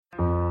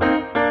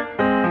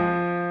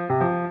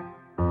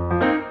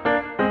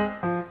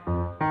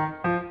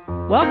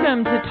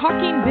Welcome to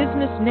Talking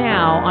Business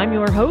Now. I'm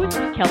your host,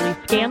 Kelly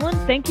Scanlon.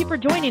 Thank you for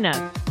joining us.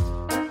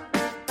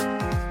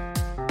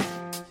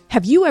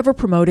 Have you ever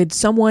promoted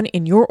someone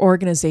in your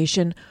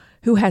organization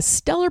who has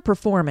stellar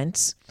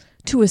performance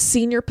to a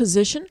senior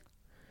position?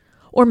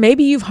 Or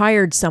maybe you've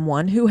hired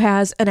someone who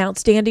has an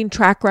outstanding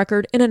track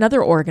record in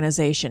another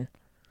organization.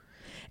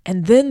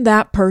 And then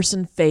that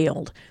person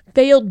failed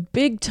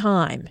big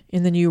time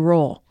in the new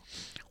role.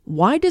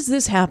 Why does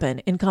this happen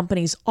in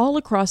companies all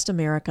across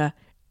America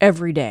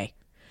every day?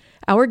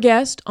 Our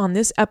guest on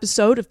this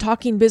episode of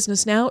Talking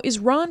Business Now is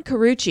Ron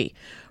Carucci.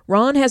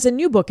 Ron has a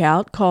new book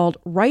out called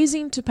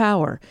Rising to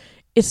Power.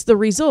 It's the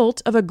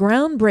result of a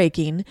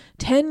groundbreaking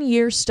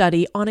 10-year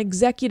study on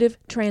executive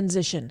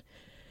transition.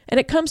 And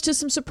it comes to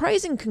some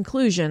surprising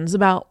conclusions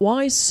about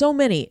why so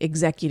many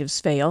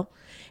executives fail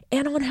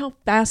and on how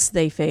fast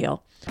they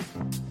fail.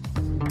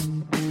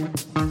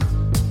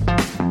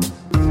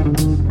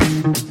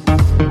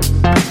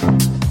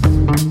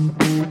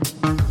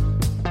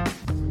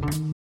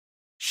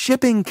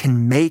 Shipping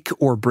can make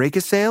or break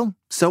a sale,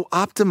 so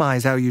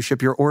optimize how you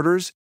ship your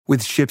orders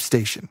with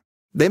ShipStation.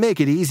 They make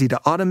it easy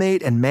to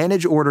automate and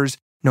manage orders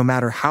no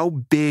matter how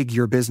big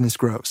your business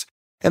grows.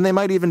 And they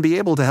might even be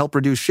able to help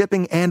reduce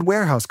shipping and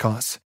warehouse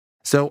costs.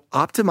 So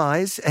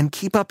optimize and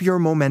keep up your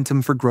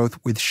momentum for growth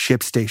with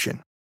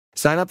ShipStation.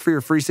 Sign up for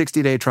your free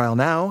 60-day trial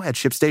now at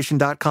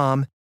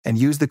ShipStation.com and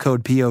use the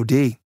code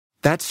POD.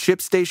 That's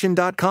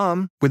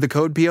ShipStation.com with the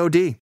code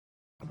POD.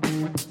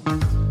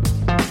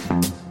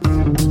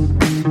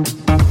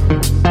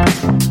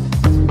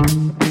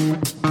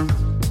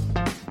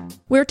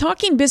 We're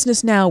talking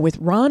business now with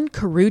Ron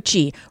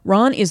Carucci.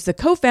 Ron is the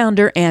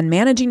co-founder and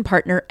managing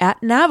partner at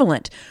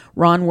Navolent.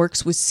 Ron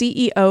works with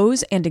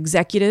CEOs and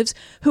executives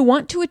who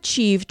want to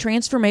achieve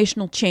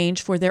transformational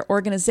change for their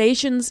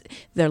organizations,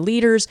 their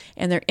leaders,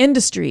 and their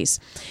industries.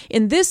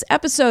 In this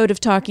episode of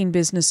Talking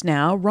Business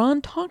Now,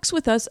 Ron talks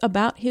with us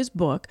about his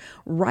book,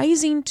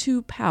 Rising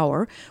to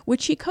Power,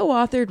 which he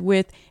co-authored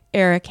with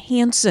Eric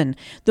Hansen.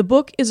 The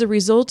book is a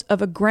result of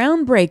a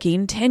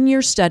groundbreaking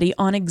 10-year study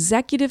on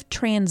executive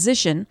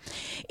transition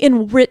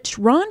in which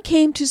Ron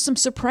came to some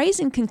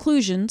surprising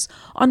conclusions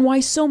on why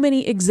so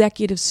many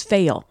executives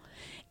fail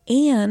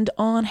and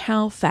on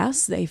how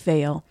fast they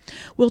fail.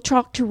 We'll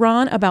talk to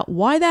Ron about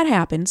why that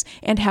happens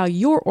and how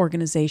your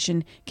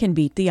organization can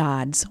beat the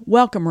odds.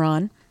 Welcome,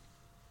 Ron.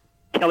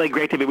 Kelly,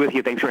 great to be with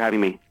you. Thanks for having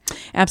me.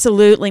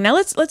 Absolutely. Now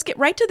let's get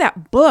right to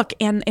that book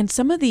and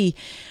some of the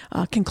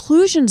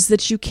conclusions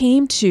that you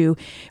came to.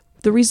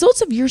 The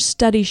results of your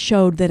study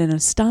showed that an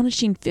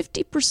astonishing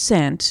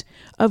 50%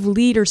 of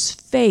leaders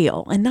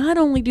fail. And not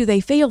only do they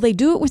fail, they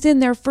do it within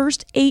their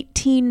first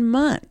 18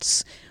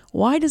 months.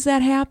 Why does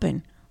that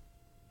happen?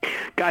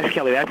 Gosh,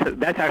 Kelly,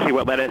 that's actually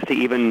what led us to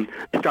even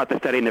start the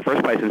study in the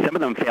first place. And some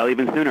of them fail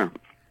even sooner.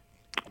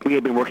 We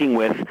had been working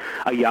with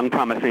a young,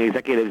 promising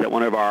executive at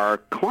one of our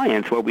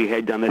clients where we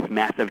had done this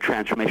massive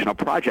transformational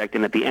project,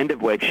 and at the end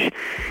of which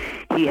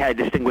he had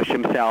distinguished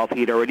himself.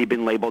 He'd already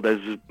been labeled as,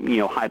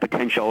 high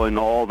potential and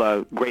all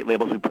the great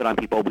labels we put on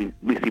people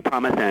we see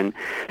promise in.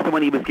 So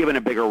when he was given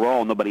a bigger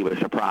role, nobody was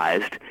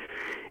surprised.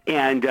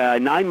 And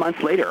 9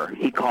 months later,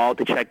 he called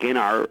to check in.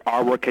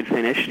 Our work had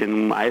finished,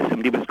 and I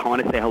assumed he was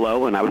calling to say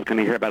hello, and I was going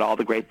to hear about all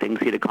the great things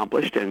he'd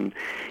accomplished, and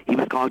he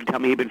was calling to tell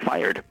me he'd been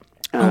fired.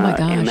 Oh, my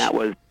gosh. And that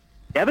was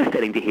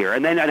devastating to hear.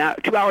 And then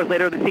 2 hours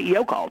later, the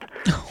CEO called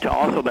to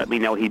also let me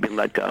know he'd been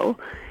let go.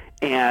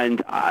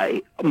 And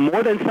I,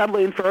 more than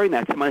subtly inferring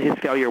that some of his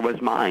failure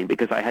was mine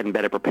because I hadn't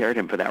better prepared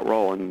him for that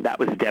role, and that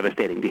was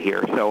devastating to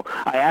hear. So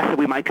I asked that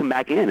we might come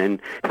back in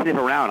and sniff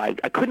around.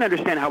 I couldn't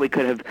understand how we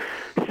could have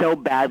so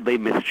badly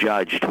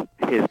misjudged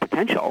his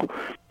potential.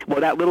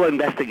 Well, that little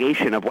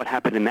investigation of what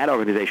happened in that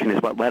organization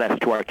is what led us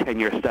to our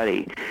 10-year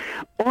study,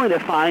 only to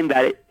find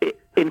that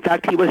in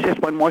fact, he was just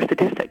one more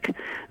statistic,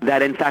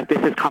 that in fact this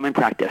is common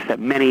practice, that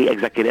many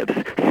executives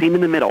seen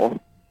in the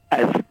middle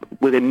as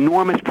with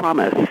enormous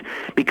promise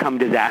become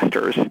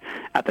disasters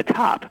at the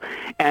top.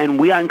 And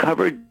we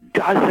uncovered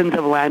dozens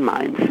of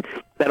landmines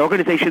that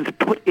organizations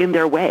put in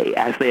their way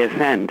as they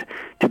ascend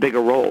to bigger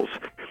roles.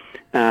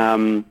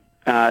 And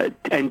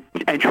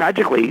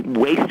tragically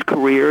waste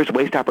careers,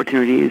 waste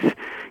opportunities,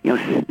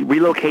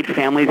 relocate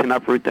families and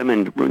uproot them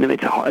and ruin them.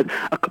 It's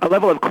a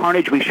level of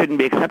carnage we shouldn't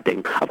be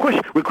accepting. Of course,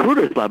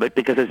 recruiters love it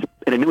because it's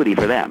an annuity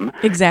for them.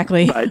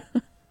 Exactly.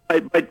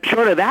 But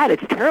short of that,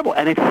 it's terrible,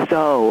 and it's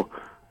so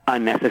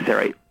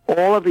unnecessary.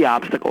 All of the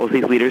obstacles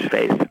these leaders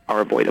face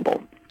are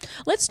avoidable.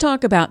 Let's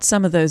talk about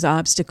some of those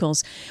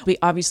obstacles. We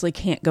obviously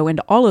can't go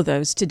into all of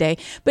those today,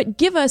 but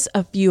give us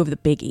a few of the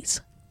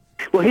biggies.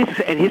 Well,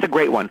 here's a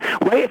great one.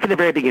 Right from the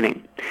very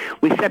beginning,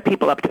 we set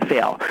people up to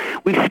fail.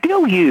 We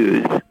still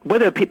use,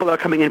 whether people are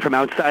coming in from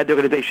outside the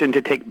organization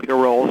to take bigger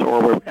roles or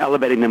we're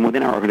elevating them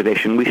within our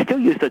organization, we still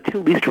use the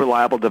two least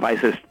reliable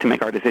devices to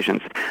make our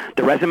decisions,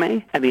 the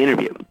resume and the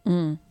interview.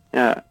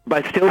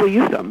 but still we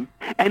use them.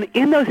 And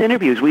in those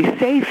interviews, we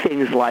say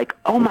things like,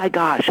 oh my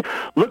gosh,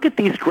 look at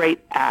these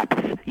great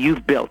apps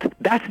you've built.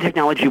 That's the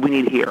technology we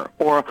need here.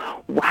 Or,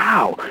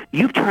 wow,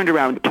 you've turned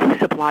around 2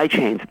 supply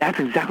chains. That's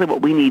exactly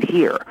what we need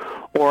here.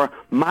 Or,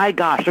 my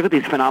gosh, look at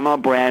these phenomenal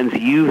brands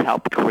you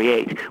helped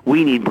create.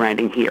 We need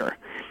branding here.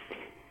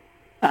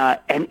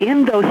 And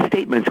in those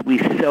statements, we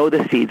sow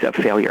the seeds of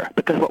failure,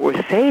 because what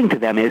we're saying to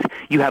them is,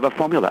 you have a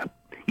formula.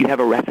 You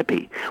have a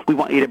recipe. We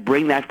want you to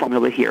bring that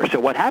formula here. So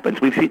what happens?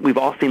 We've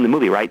all seen the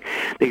movie, right?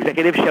 The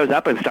executive shows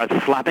up and starts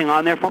slapping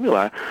on their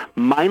formula,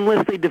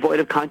 mindlessly devoid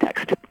of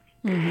context.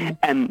 Mm-hmm.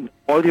 And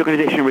all the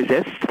organization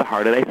resists, the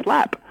harder they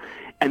slap.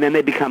 And then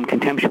they become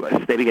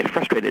contemptuous. They get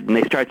frustrated, and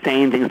they start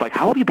saying things like,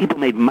 how have you people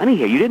made money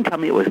here? You didn't tell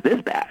me it was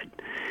this bad.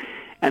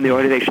 And the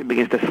organization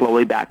begins to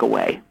slowly back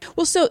away.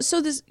 Well, so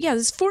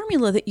this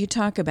formula that you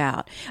talk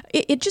about,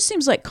 it just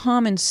seems like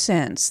common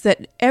sense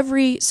that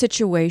every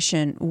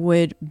situation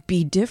would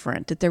be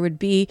different, that there would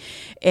be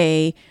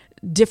a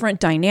different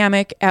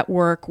dynamic at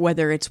work,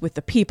 whether it's with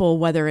the people,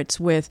 whether it's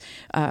with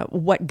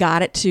what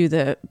got it to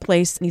the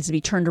place that needs to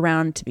be turned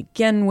around to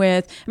begin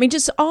with. I mean,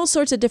 just all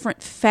sorts of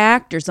different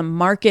factors. The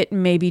market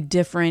may be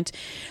different.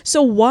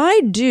 So why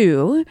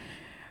do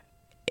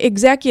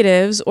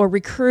executives or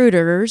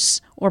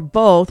recruiters or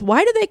both,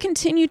 why do they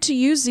continue to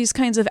use these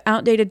kinds of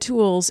outdated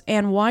tools,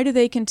 and why do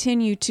they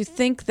continue to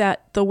think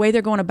that the way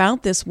they're going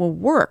about this will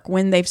work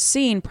when they've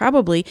seen,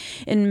 probably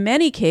in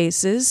many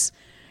cases,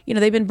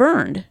 they've been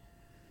burned?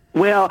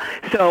 Well,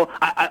 so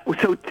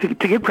to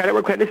give credit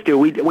where credit is due,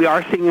 we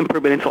are seeing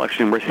improvement in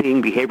selection. We're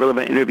seeing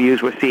behavioral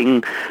interviews. We're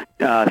seeing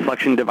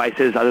selection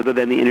devices other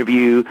than the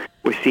interview.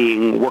 We're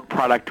seeing work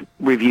product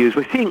reviews.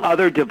 We're seeing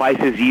other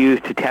devices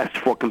used to test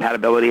for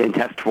compatibility and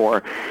test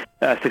for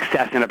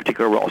success in a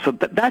particular role. So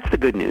that's the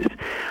good news.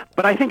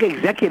 But I think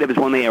executives,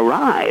 when they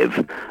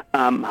arrive,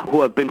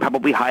 who have been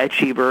probably high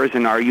achievers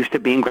and are used to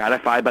being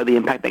gratified by the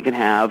impact they can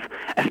have,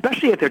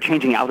 especially if they're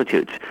changing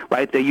altitudes,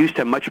 right? They're used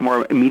to much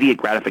more immediate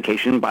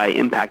gratification by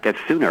impact that's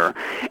sooner.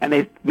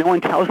 And no one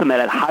tells them that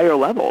at higher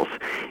levels,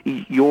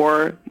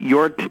 your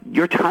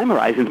time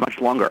horizon is much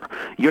longer.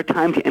 Your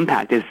time to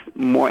impact is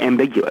more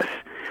ambiguous.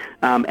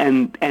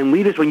 And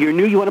leaders, when you're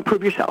new, you want to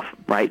prove yourself,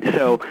 right?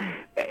 So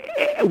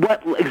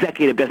what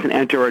executive doesn't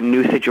enter a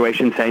new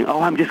situation saying,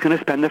 oh, I'm just going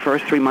to spend the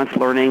first 3 months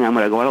learning, I'm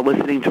going to go on a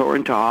listening tour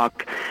and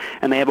talk,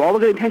 and they have all the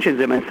good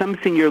intentions, and some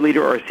senior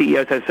leader or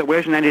CEO says, so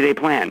where's your 90-day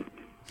plan?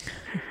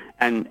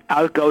 And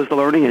out goes the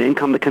learning, and in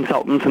come the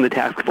consultants and the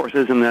task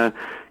forces and the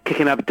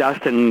kicking up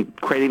dust and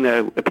creating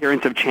the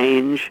appearance of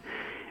change,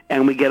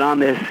 and we get on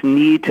this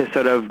need to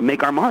sort of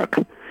make our mark.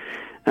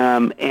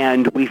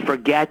 And we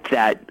forget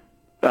that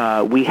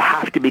we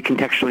have to be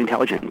contextually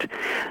intelligent.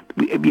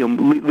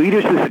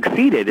 Leaders who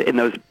succeeded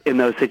in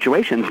those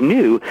situations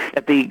knew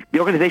that the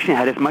organization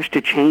had as much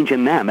to change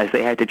in them as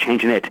they had to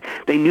change in it.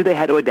 They knew they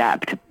had to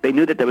adapt. They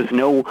knew that there was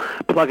no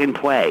plug and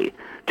play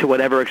to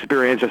whatever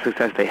experience or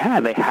success they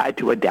had. They had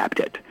to adapt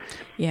it.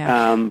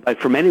 Yeah. But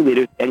for many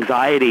leaders,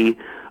 anxiety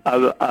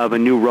of a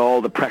new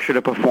role, the pressure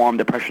to perform,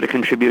 the pressure to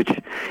contribute,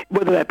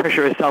 whether that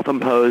pressure is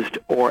self-imposed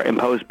or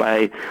imposed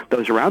by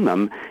those around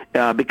them,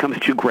 becomes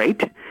too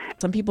great.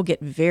 Some people get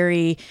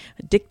very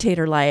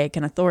dictator-like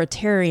and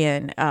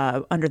authoritarian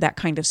under that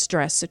kind of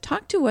stress. So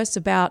talk to us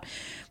about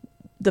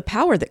the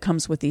power that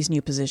comes with these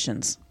new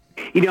positions.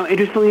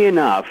 Interestingly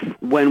enough,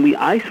 when we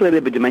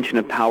isolated the dimension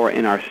of power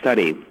in our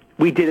study,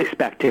 we did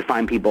expect to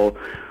find people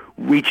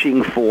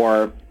reaching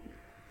for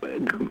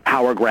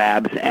power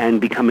grabs and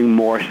becoming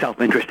more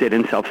self-interested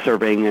and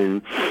self-serving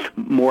and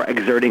more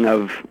exerting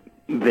of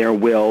their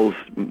wills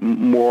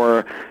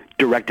more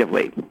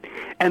directively.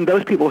 And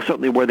those people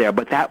certainly were there,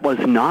 but that was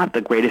not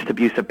the greatest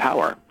abuse of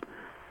power.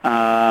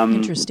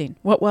 Interesting.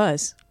 What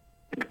was?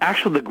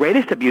 Actually, the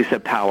greatest abuse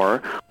of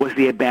power was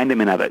the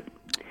abandonment of it.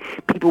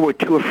 People were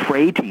too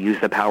afraid to use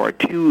the power,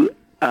 too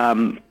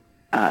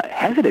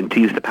hesitant to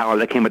use the power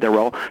that came with their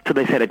role, so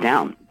they set it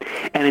down.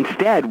 And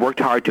instead worked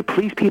hard to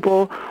please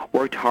people,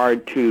 worked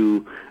hard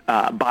to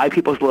buy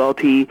people's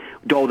loyalty,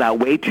 doled out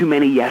way too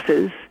many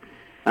yeses,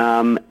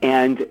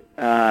 and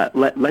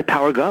let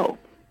power go.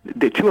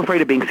 They're too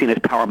afraid of being seen as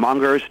power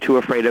mongers, too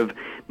afraid of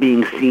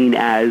being seen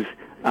as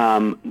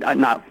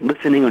not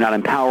listening or not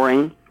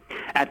empowering,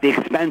 at the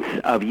expense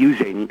of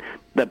using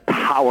the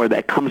power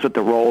that comes with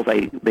the roles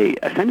they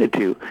ascended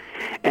to,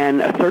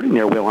 and asserting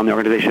their will on the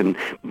organization.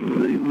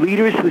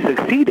 Leaders who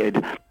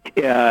succeeded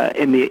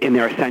in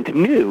their ascent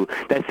knew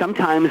that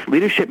sometimes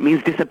leadership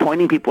means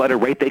disappointing people at a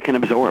rate they can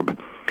absorb.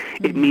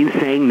 It means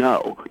saying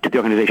no to the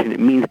organization. It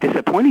means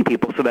disappointing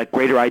people so that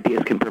greater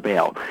ideas can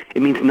prevail.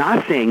 It means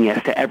not saying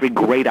yes to every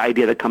great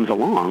idea that comes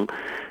along,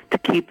 to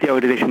keep the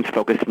organization's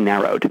focus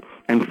narrowed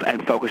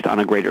and focused on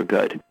a greater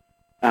good.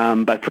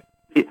 But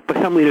for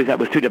some leaders, that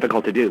was too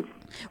difficult to do.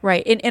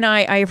 Right. And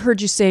I have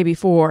heard you say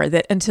before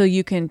that until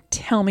you can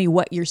tell me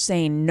what you're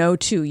saying no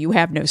to, you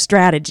have no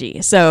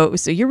strategy. So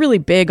you're really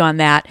big on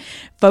that,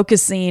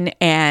 focusing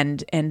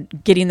and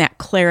getting that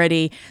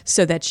clarity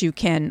so that you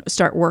can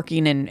start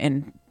working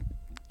and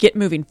get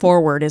moving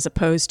forward as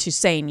opposed to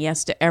saying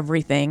yes to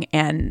everything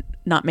and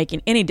not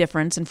making any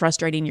difference and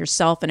frustrating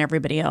yourself and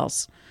everybody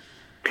else.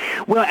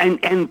 Well,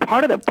 and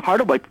part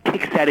of what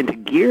kicks that into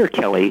gear,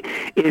 Kelly,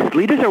 is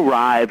leaders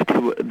arrive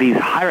to these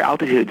higher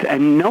altitudes,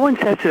 and no one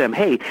says to them,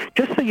 "Hey,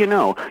 just so you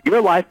know, your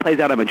life plays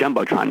out on a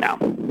jumbotron now.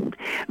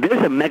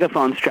 There's a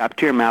megaphone strapped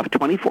to your mouth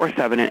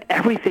 24/7, and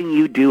everything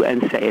you do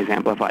and say is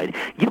amplified.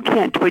 You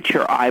can't twitch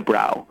your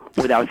eyebrow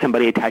without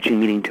somebody attaching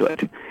meaning to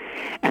it."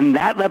 And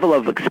that level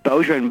of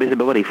exposure and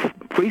visibility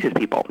freezes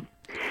people,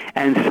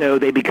 and so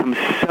they become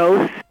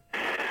so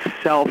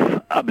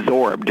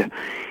self-absorbed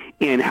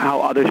in how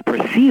others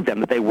perceive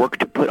them that they work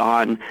to put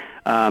on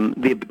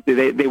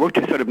they work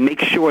to sort of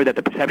make sure that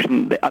the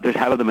perception that others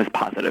have of them is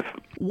positive.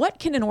 What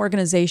can an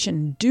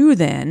organization do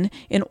then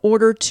in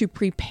order to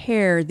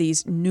prepare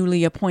these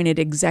newly appointed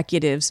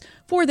executives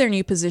for their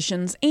new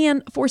positions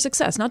and for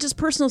success, not just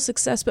personal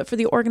success, but for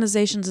the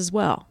organizations as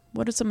well?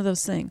 What are some of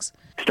those things?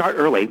 Start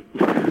early.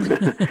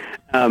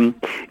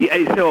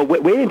 So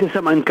waiting until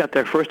someone's got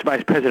their first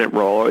vice president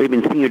role or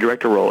even senior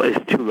director role is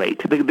too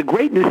late. The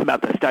great news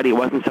about the study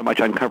wasn't so much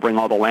uncovering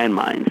all the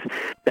landmines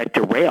that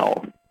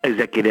derail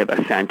executive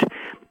ascent,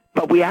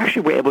 but we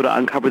actually were able to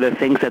uncover the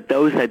things that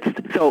so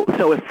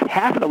if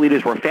half of the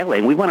leaders were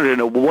failing, we wanted to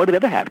know, what are the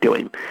other half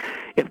doing?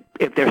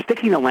 If they're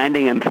sticking the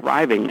landing and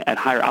thriving at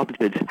higher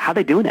altitudes, how are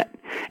they doing it?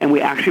 And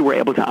we actually were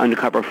able to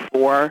uncover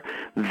 4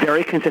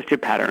 very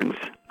consistent patterns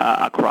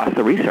across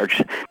the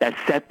research that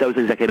set those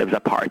executives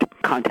apart.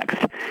 Context.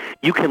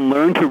 You can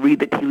learn to read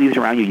the tea leaves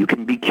around you. You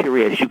can be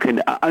curious. You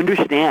can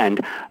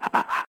understand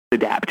how to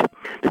adapt.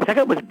 The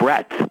second was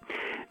breadth.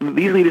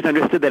 These leaders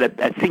understood that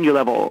at senior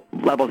levels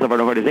of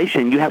an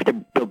organization, you have to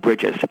build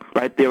bridges,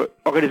 right? The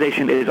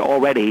organization is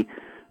already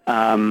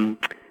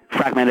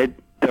fragmented.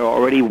 There are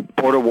already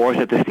border wars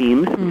at the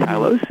seams,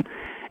 silos,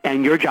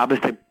 and your job is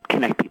to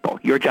connect people.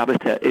 Your job is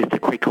to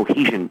create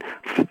cohesion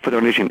for the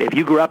organization. If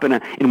you grew up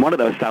in one of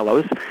those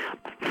silos,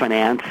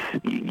 finance,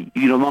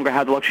 you no longer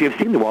have the luxury of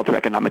seeing the world through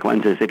economic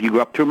lenses. If you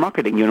grew up through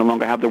marketing, you no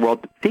longer have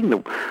seeing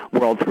the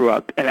world through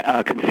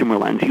a consumer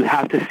lens. You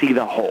have to see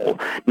the whole,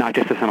 not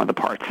just the sum of the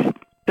parts.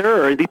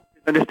 Third, these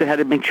understood how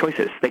to make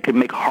choices. They could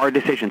make hard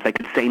decisions. They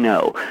could say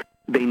no.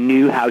 They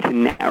knew how to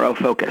narrow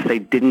focus. They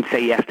didn't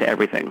say yes to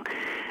everything.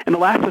 And the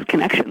last was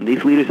connection.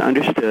 These leaders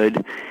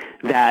understood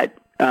that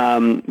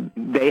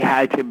they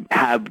had to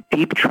have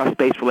deep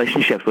trust-based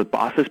relationships with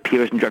bosses,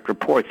 peers, and direct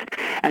reports.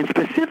 And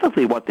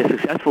specifically what the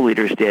successful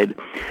leaders did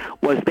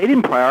was they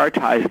didn't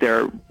prioritize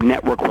their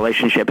network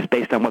relationships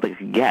based on what they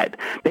could get.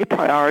 They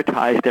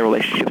prioritized their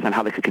relationships on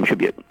how they could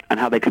contribute, on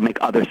how they could make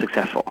others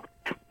successful.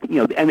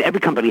 And every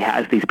company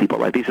has these people,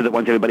 right? These are the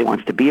ones everybody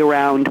wants to be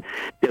around.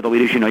 They're the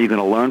leaders you're going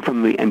to learn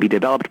from and be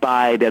developed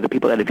by. They're the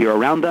people that if you're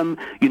around them,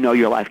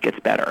 your life gets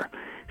better.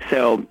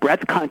 So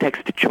breadth,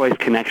 context, choice,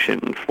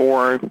 connection,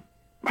 4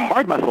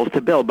 hard muscles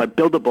to build, but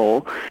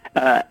buildable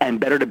and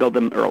better to build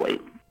them early.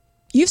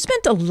 You've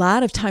spent a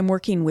lot of time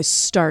working with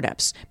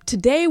startups.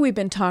 Today we've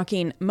been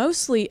talking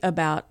mostly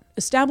about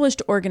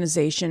established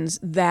organizations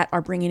that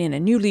are bringing in a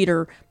new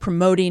leader,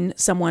 promoting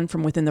someone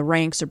from within the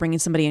ranks or bringing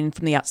somebody in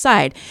from the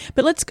outside.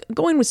 But let's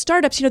go in with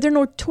startups. They're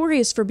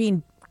notorious for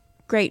being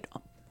great,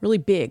 really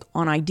big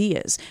on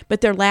ideas,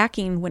 but they're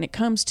lacking when it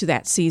comes to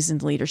that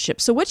seasoned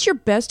leadership. So what's your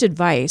best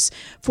advice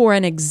for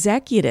an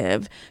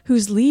executive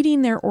who's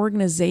leading their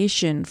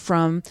organization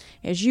from,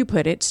 as you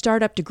put it,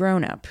 startup to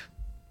grown-up?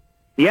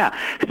 Yeah.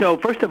 So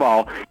first of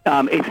all,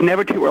 it's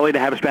never too early to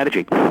have a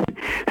strategy.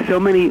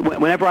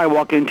 Whenever I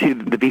walk into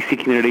the VC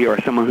community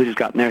or someone who's just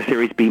gotten their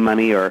Series B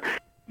money or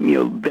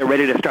they're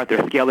ready to start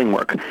their scaling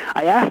work,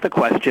 I ask the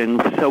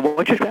question, so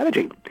what's your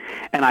strategy?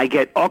 And I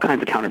get all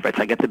kinds of counterfeits.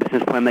 I get the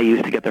business plan they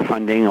use to get their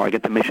funding, or I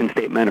get the mission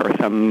statement or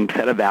some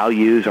set of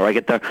values, or I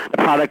get the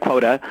product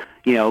quota,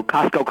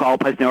 Costco call,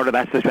 place an order,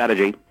 that's the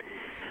strategy.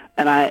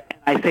 And I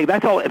say,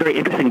 that's all very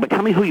interesting, but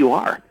tell me who you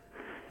are.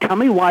 Tell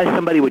me why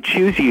somebody would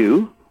choose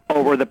you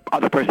over the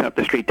other person up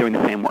the street doing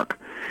the same work.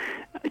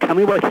 Tell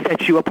me what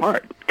sets you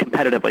apart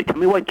competitively. Tell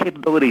me what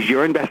capabilities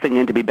you're investing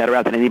in to be better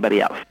at than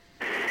anybody else.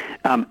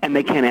 And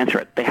they can't answer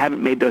it. They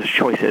haven't made those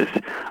choices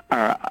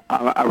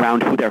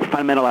around who their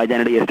fundamental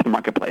identity is to the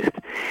marketplace.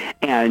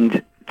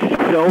 And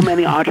so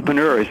many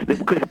entrepreneurs,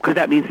 because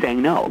that means saying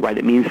no, right?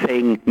 It means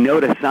saying no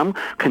to some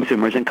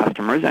consumers and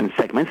customers and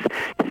segments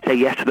to say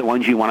yes to the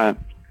ones you want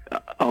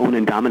to own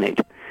and dominate.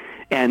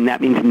 And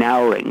that means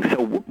narrowing.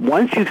 So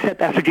once you've set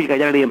that strategic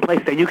identity in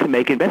place, then you can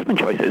make investment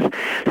choices.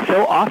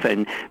 So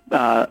often,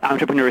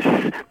 entrepreneurs,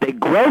 they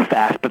grow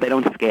fast, but they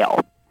don't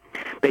scale.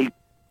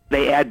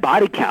 They add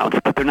body counts,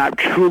 but they're not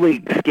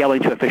truly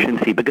scaling to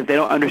efficiency because they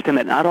don't understand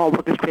that not all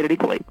work is created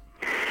equally,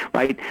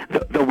 right?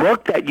 The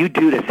work that you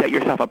do to set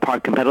yourself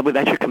apart competitively,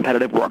 that's your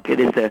competitive work. It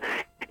is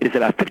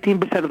about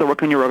 15% of the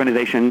work in your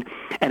organization,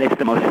 and it's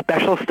the most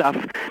special stuff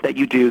that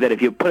you do that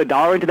if you put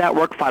 $1 into that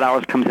work,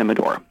 $5 comes in the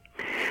door.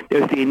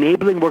 There's the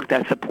enabling work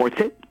that supports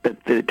it,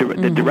 the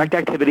direct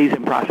activities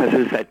and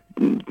processes that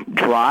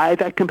drive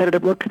that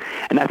competitive work,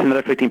 and that's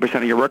another 15%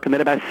 of your work. And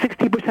then about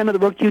 60% of the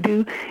work you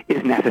do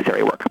is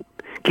necessary work.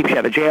 Keeps you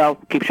out of jail,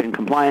 keeps you in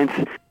compliance,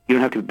 You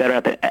don't have to be better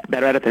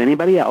at it than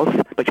anybody else,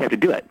 but you have to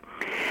do it.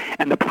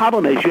 And the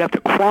problem is you have to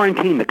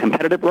quarantine the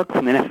competitive work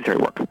from the necessary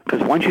work.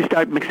 Because once you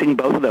start mixing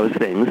both of those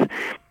things,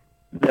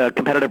 the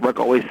competitive work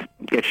always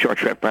gets short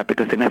shrift, right?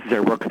 Because the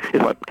necessary work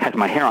is what has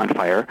my hair on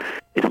fire.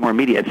 It's more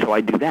immediate, so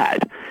I do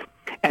that.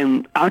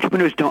 And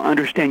entrepreneurs don't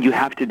understand you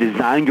have to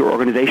design your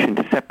organization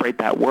to separate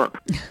that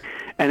work.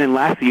 And then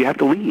lastly, you have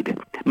to lead.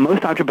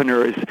 Most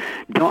entrepreneurs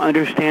don't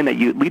understand that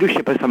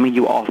leadership is something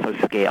you also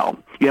scale.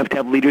 You have to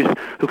have leaders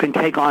who can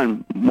take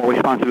on more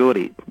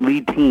responsibility,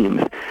 lead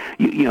teams.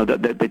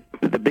 The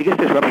biggest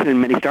disruption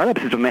in many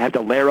startups is when they have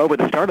to layer over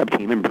the startup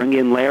team and bring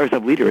in layers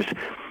of leaders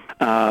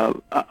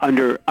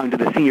under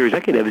the senior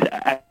executives.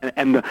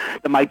 And the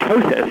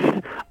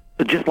mitosis,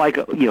 just like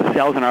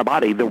cells in our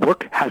body, the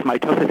work has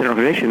mitosis in an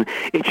organization.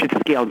 It should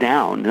scale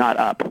down, not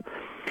up.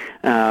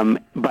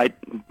 But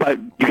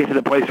you get to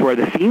the place where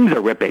the seams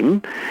are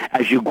ripping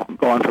as you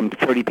go on from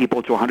 30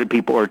 people to 100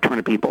 people or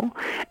 200 people,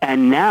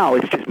 and now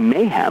it's just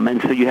mayhem.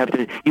 And so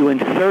you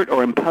insert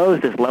or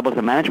impose this levels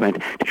of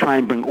management to try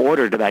and bring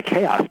order to that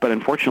chaos. But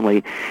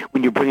unfortunately,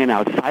 when you bring in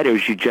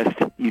outsiders, you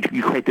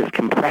create this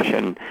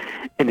compression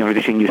in the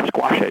organization. You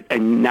squash it,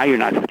 and now you're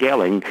not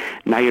scaling.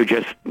 Now you're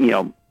just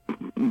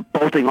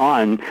bolting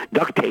on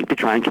duct tape to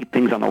try and keep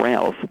things on the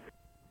rails.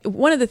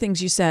 One of the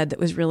things you said that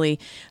was really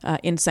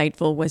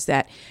insightful was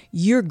that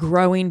you're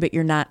growing, but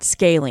you're not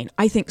scaling.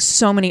 I think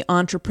so many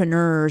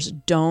entrepreneurs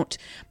don't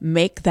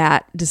make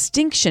that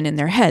distinction in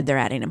their head. They're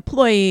adding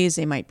employees,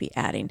 they might be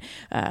adding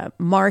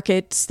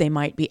markets, they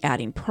might be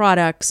adding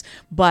products,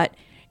 but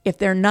if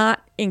they're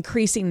not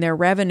increasing their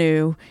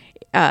revenue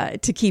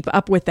to keep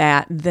up with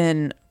that,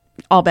 then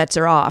all bets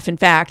are off. In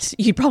fact,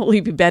 you'd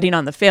probably be betting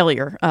on the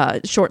failure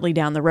shortly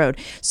down the road.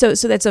 So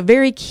that's a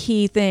very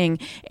key thing.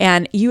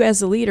 And you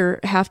as a leader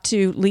have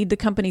to lead the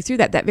company through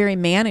that very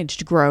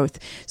managed growth.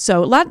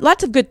 So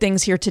lots of good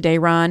things here today,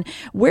 Ron.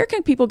 Where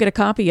can people get a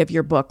copy of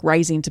your book,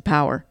 Rising to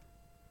Power?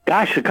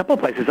 Gosh, a couple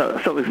of places.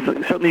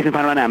 Certainly you can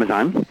find it on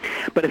Amazon.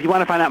 But if you want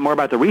to find out more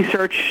about the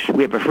research,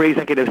 we have a free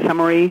executive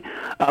summary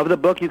of the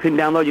book you can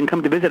download. You can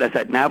come to visit us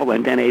at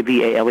Navalent,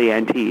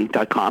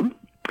 NAVALENT.com.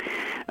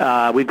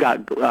 We've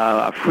got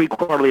a free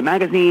quarterly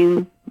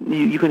magazine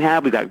you can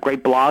have. We've got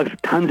great blogs,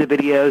 tons of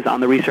videos on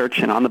the research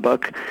and on the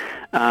book.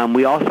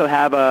 We also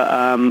have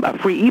a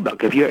free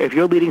ebook. If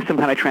you're leading some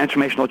kind of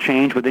transformational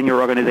change within your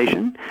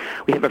organization,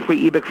 we have a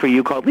free ebook for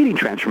you called Leading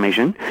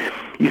Transformation.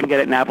 You can get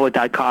it at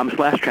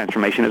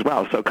navalent.com/transformation as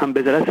well. So come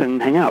visit us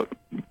and hang out.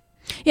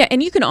 Yeah,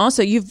 and you can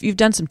also, you've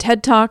done some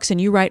TED Talks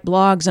and you write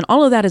blogs, and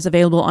all of that is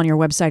available on your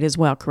website as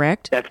well,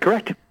 correct? That's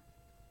correct.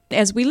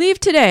 As we leave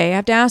today, I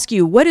have to ask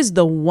you, what is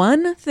the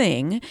one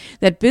thing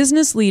that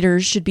business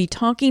leaders should be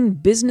talking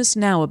business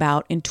now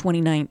about in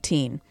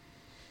 2019?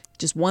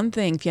 Just one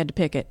thing, if you had to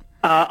pick it.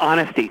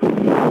 Honesty.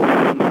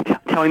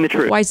 Telling the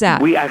truth. Why is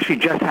that? We actually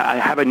just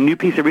have a new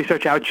piece of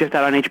research out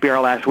on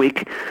HBR last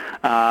week.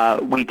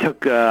 We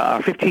took a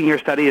 15-year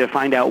study to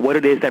find out what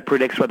it is that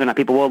predicts whether or not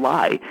people will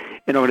lie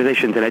in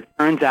organizations. And it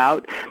turns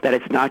out that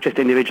it's not just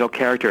individual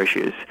character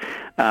issues,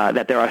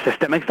 that there are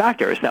systemic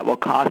factors that will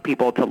cause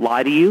people to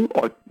lie to you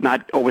or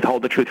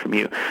withhold the truth from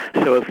you.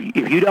 So if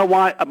you don't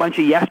want a bunch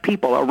of yes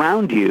people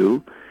around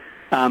you,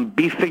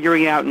 be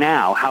figuring out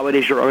now how it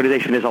is your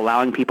organization is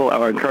allowing people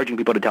or encouraging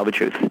people to tell the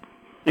truth.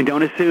 And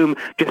don't assume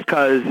just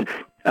because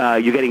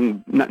you're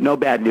getting no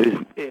bad news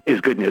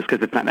is good news,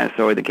 because it's not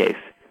necessarily the case.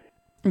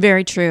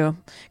 Very true.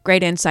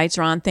 Great insights,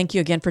 Ron. Thank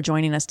you again for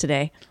joining us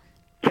today.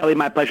 Kelly,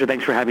 my pleasure.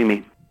 Thanks for having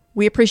me.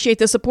 We appreciate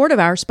the support of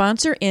our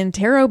sponsor,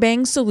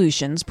 Interrobang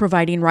Solutions,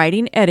 providing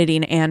writing,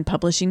 editing, and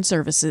publishing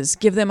services.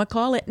 Give them a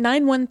call at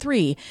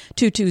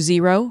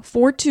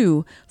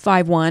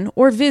 913-220-4251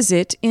 or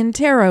visit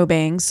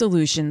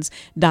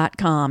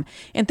interrobangsolutions.com.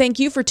 And thank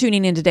you for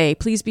tuning in today.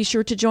 Please be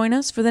sure to join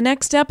us for the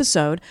next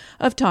episode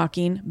of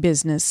Talking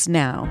Business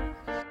Now.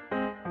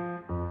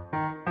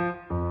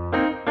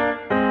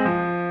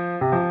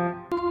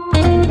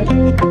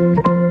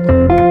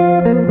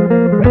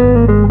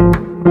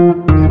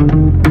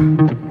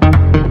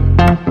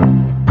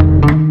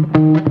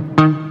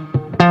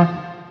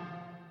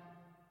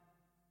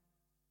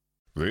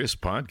 This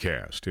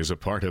podcast is a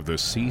part of the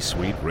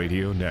C-Suite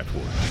Radio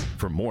Network.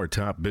 For more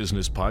top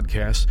business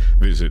podcasts,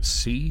 visit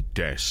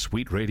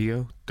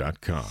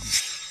c-suiteradio.com.